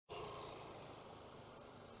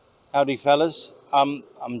Howdy fellas, I'm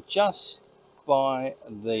just by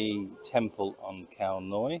the temple on Khao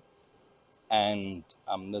Noi, and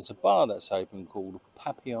there's a bar that's open called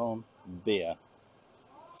Papillon Bar,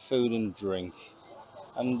 food and drink,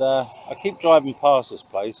 and I keep driving past this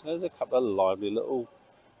place and there's a couple of lively little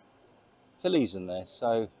fillies in there,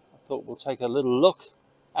 so I thought we'll take a little look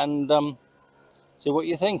and see what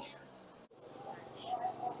you think.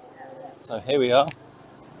 So here we are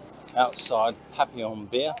outside Papillon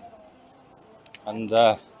Bar, and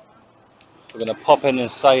we're going to pop in and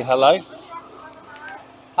say hello.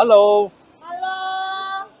 Hello!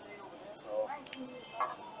 Hello.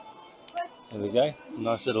 There we go,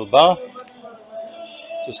 nice little bar,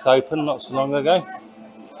 just opened not so long ago.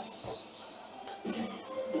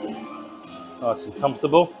 Nice and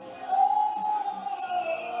comfortable.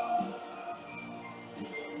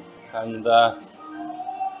 And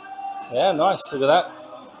yeah, nice, look at that.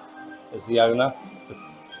 There's the owner.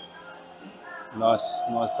 Nice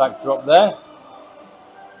backdrop there.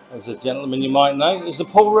 There's a gentleman you might know. Is the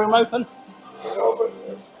pool room open?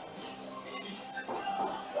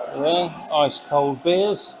 Yeah, ice cold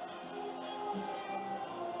beers.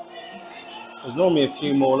 There's normally a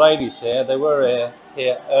few more ladies here. They were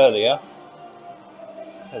here earlier.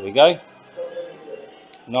 There we go.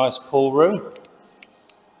 Nice pool room.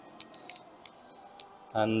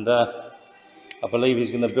 And I believe he's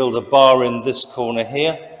going to build a bar in this corner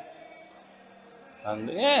here.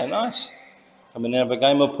 And yeah, nice. Come in and have a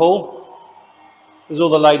game of pool. There's all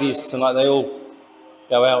the ladies tonight. They all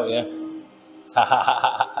go out here.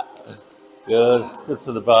 Good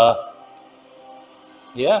for the bar.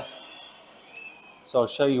 Yeah. So I'll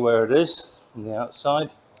show you where it is from the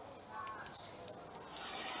outside.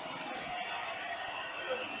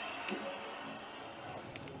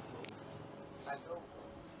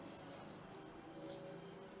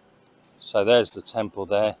 So there's the temple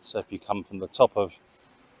there. So if you come from the top of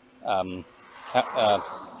Khao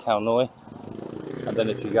Noi, and then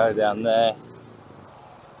if you go down there,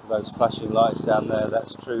 those flashing lights down there,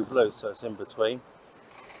 that's True Blue, so it's in between.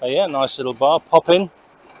 But yeah, nice little bar. Pop in,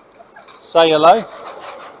 say hello,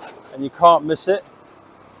 and you can't miss it.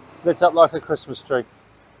 It's lit up like a Christmas tree.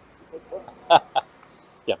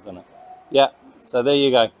 Yeah, done it. Yeah, so there you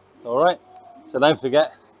go. All right, so don't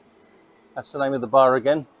forget, that's the name of the bar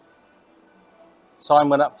again. Sign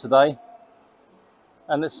went up today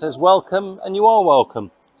and it says welcome, and you are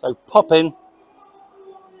welcome. So pop in.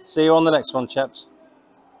 See you on the next one, chaps.